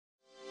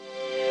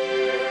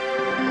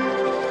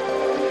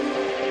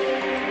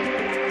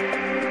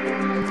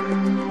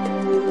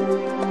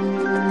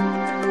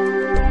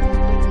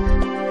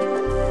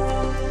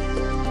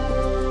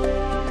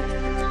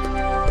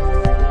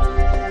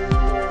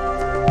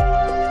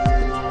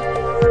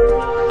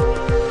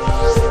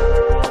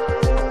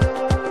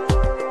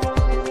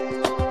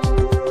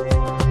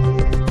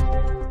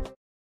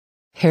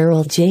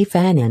Harold J.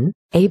 Fannin,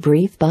 A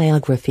Brief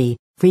Biography.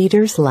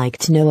 Readers like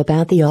to know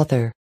about the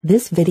author.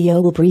 This video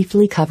will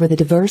briefly cover the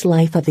diverse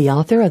life of the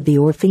author of the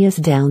Orpheus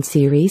Down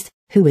series,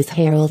 who is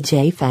Harold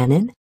J.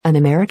 Fannin, an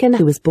American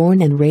who was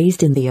born and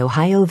raised in the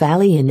Ohio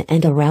Valley in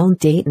and around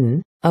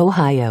Dayton,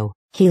 Ohio.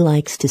 He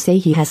likes to say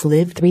he has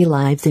lived 3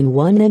 lives in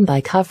one, and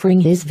by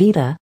covering his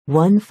vita,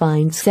 one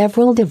finds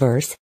several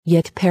diverse,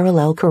 yet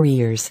parallel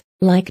careers.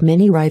 Like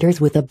many writers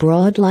with a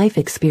broad life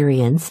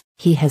experience,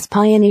 he has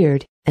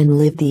pioneered and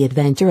lived the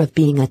adventure of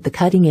being at the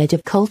cutting edge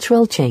of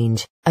cultural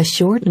change. A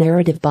short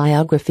narrative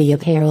biography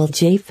of Harold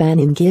J.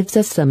 Fannin gives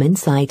us some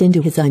insight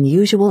into his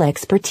unusual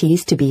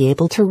expertise to be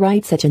able to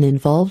write such an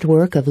involved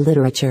work of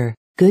literature.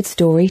 Good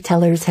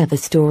storytellers have a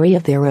story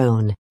of their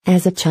own.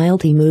 As a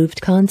child, he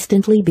moved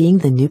constantly, being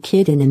the new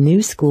kid in a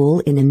new school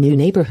in a new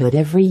neighborhood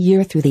every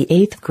year through the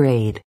 8th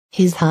grade.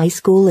 His high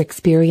school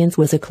experience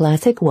was a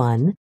classic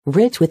one,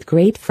 rich with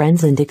great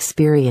friends and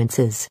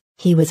experiences.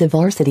 He was a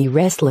varsity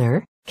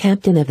wrestler,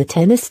 captain of the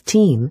tennis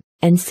team,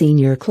 and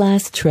senior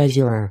class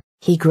treasurer.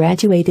 He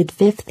graduated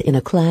 5th in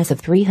a class of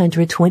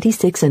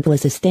 326 and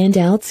was a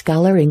standout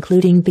scholar,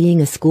 including being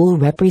a school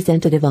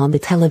representative on the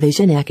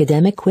television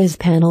academic quiz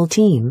panel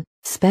team,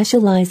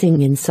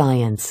 specializing in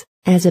science.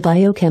 As a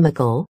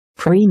biochemical,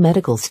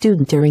 pre-medical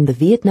student during the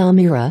Vietnam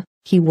era,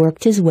 he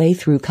worked his way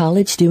through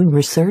college doing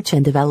research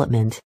and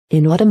development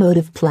in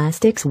automotive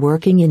plastics,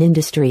 working in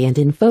industry, and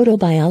in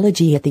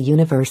photobiology at the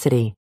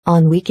university.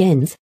 On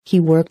weekends, he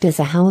worked as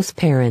a house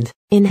parent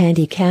in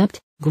handicapped,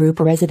 group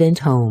resident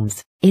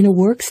homes. In a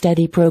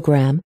work-study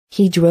program,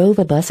 he drove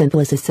a bus and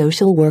was a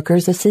social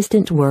worker's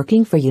assistant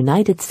working for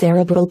United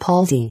Cerebral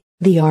Palsy.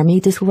 The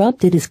Army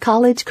disrupted his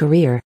college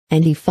career,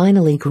 and he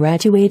finally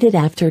graduated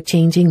after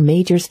changing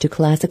majors to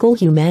classical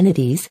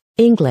humanities,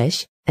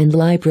 English, and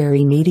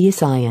library media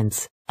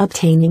science.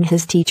 Obtaining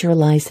his teacher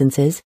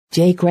licenses,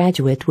 J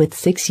graduate with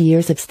 6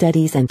 years of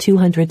studies and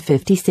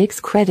 256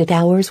 credit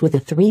hours with a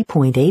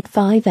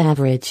 3.85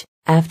 average.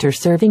 After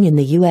serving in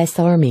the U.S.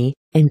 Army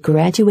and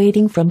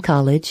graduating from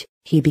college,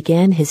 he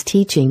began his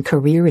teaching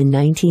career in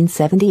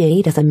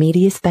 1978 as a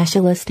media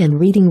specialist and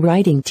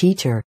reading-writing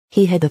teacher.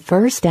 He had the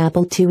first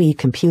Apple IIe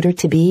computer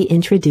to be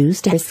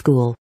introduced at his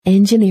school.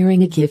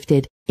 Engineering a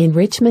gifted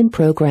enrichment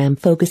program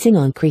focusing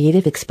on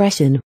creative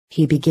expression,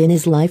 he began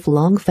his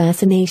lifelong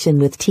fascination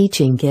with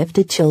teaching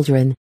gifted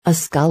children. A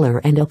scholar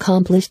and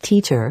accomplished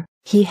teacher,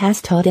 he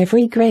has taught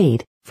every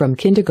grade, from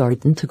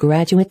kindergarten to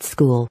graduate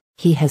school.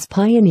 He has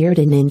pioneered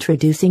in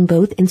introducing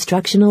both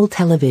instructional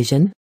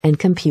television and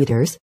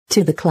computers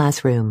to the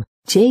classroom.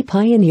 Jay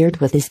pioneered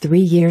with his 3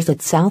 years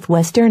at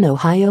Southwestern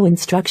Ohio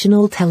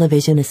Instructional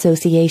Television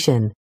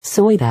Association,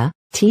 SOITA,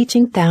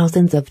 teaching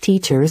thousands of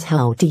teachers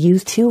how to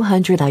use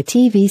 200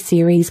 ITV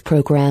series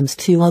programs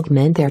to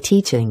augment their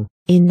teaching.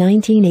 In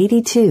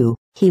 1982,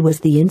 he was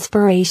the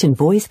inspiration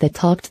voice that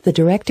talked the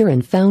director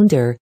and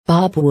founder,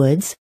 Bob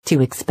Woods,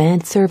 to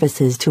expand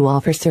services to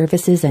offer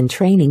services and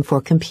training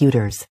for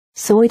computers.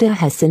 SOITA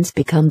has since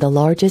become the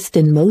largest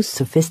and most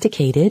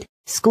sophisticated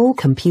school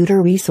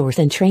computer resource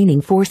and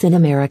training force in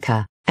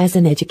America. As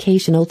an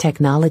educational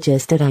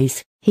technologist at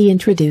ICE, he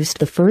introduced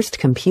the first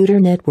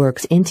computer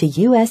networks into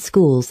U.S.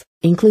 schools,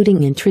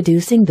 including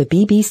introducing the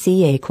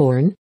BBC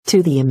Acorn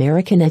to the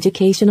American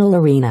educational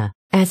arena.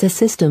 As a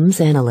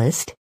systems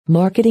analyst,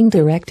 marketing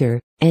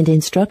director, and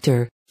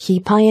instructor, he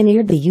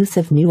pioneered the use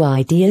of new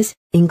ideas,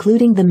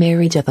 including the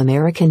marriage of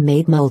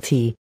American-made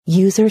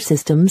multi-user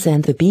systems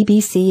and the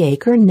BBC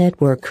Acorn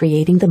network,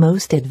 creating the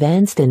most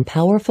advanced and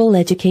powerful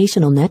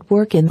educational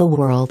network in the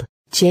world.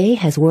 Jay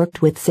has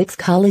worked with 6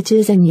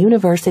 colleges and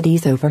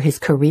universities over his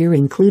career,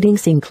 including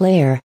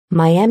Sinclair,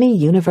 Miami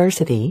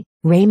University,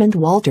 Raymond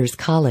Walters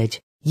College,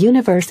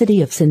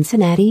 University of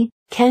Cincinnati,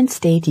 Kent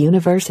State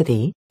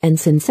University, and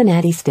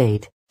Cincinnati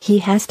State. He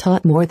has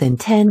taught more than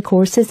 10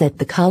 courses at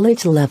the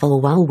college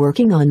level while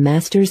working on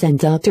master's and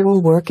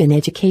doctoral work in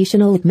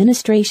educational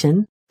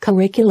administration,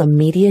 curriculum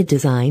media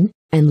design,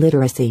 and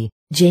literacy.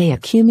 Jay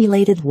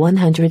accumulated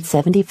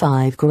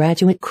 175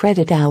 graduate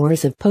credit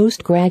hours of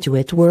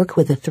postgraduate work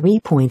with a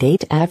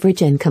 3.8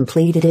 average and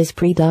completed his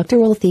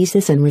pre-doctoral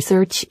thesis in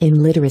research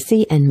in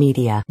literacy and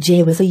media.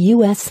 Jay was a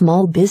U.S.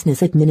 Small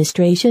Business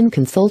Administration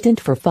consultant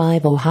for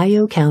 5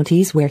 Ohio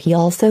counties, where he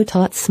also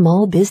taught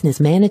small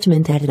business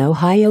management at an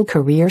Ohio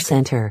Career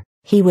Center.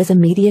 He was a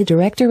media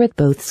director at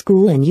both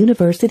school and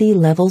university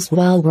levels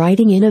while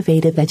writing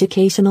innovative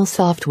educational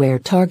software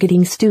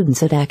targeting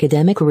students at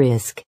academic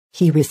risk.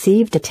 He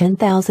received a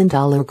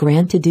 $10,000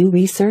 grant to do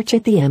research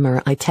at the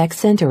MRI Tech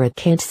Center at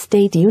Kent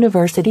State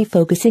University,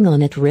 focusing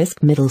on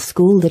at-risk middle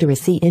school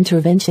literacy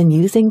intervention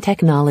using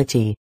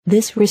technology.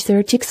 This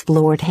research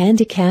explored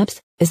handicaps,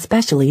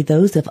 especially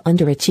those of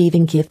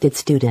underachieving gifted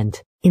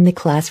student. In the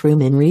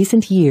classroom in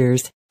recent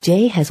years,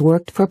 Jay has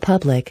worked for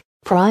public,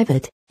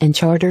 private, and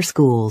charter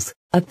schools.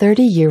 A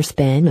 30-year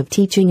span of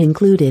teaching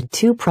included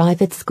 2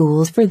 private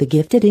schools for the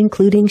gifted,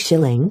 including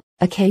Schilling,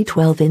 a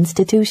K-12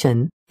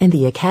 institution, and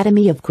the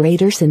Academy of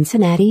Greater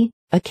Cincinnati,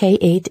 a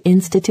K-8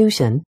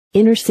 institution,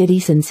 Inner City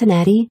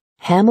Cincinnati,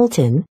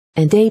 Hamilton,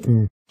 and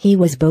Dayton. He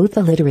was both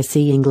a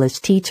literacy English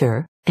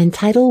teacher and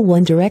Title I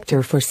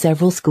director for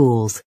several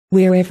schools.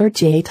 Wherever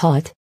Jay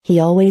taught, he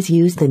always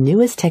used the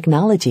newest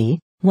technology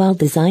while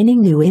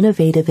designing new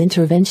innovative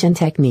intervention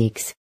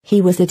techniques.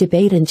 He was a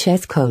debate and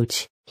chess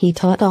coach. He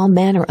taught all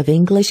manner of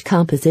English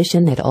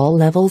composition at all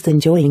levels,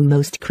 enjoying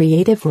most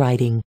creative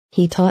writing.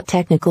 He taught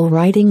technical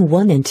writing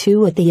 1 and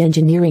 2 at the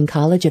Engineering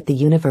College at the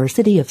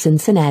University of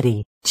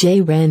Cincinnati.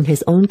 Jay ran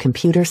his own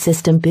computer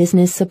system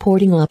business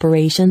supporting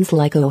operations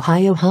like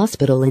Ohio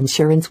Hospital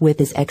Insurance with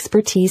his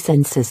expertise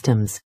and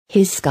systems.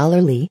 His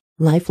scholarly,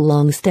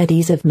 lifelong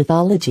studies of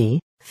mythology,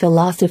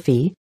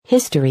 philosophy,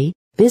 history,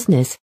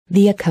 business,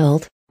 the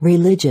occult,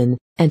 religion,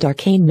 and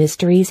arcane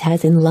mysteries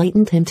has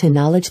enlightened him to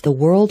knowledge the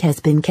world has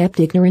been kept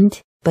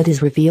ignorant, but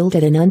is revealed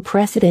at an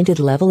unprecedented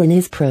level in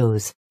his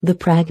prose. The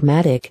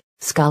pragmatic,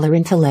 scholar,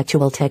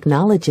 intellectual,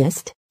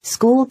 technologist,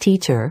 school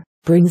teacher,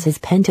 brings his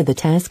pen to the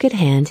task at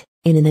hand,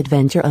 in an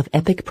adventure of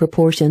epic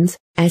proportions,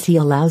 as he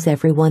allows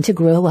everyone to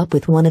grow up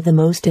with one of the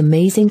most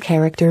amazing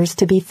characters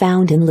to be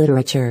found in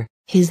literature.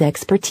 His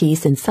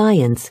expertise in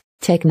science,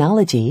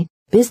 technology,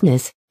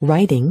 business,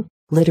 writing,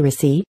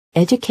 literacy,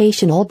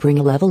 education all bring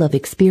a level of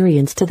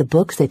experience to the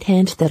books at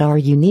hand that are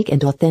unique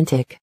and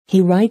authentic.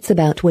 He writes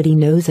about what he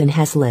knows and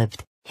has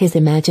lived. His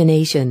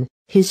imagination,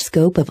 his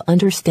scope of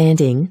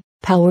understanding,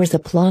 powers a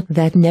plot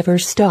that never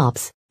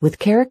stops, with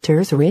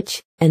characters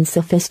rich and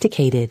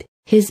sophisticated.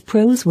 His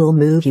prose will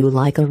move you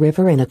like a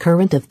river in a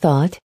current of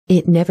thought.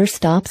 It never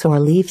stops or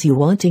leaves you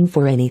wanting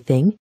for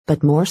anything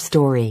but more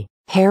story.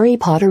 Harry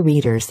Potter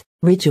readers,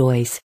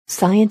 rejoice.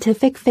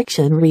 Scientific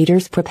fiction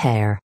readers,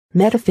 prepare.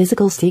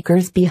 Metaphysical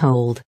seekers,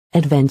 behold.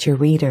 Adventure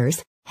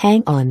readers,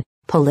 hang on.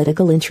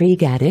 Political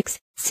intrigue addicts,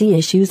 see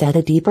issues at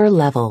a deeper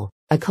level.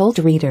 Occult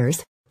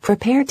readers,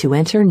 prepare to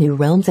enter new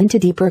realms into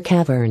deeper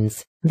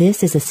caverns.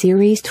 This is a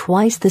series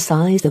twice the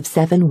size of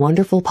 7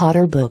 wonderful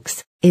Potter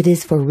books. It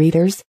is for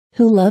readers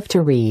who love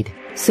to read.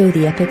 So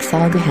the epic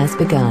saga has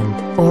begun.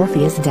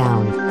 Orpheus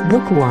Down.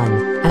 Book 1.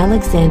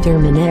 Alexander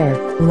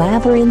Monaire,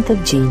 Labyrinth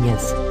of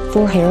Genius.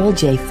 For Harold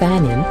Jay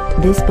Fannin,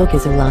 this book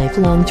is a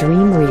lifelong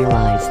dream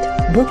realized.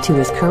 Book 2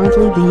 is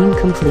currently being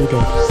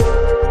completed.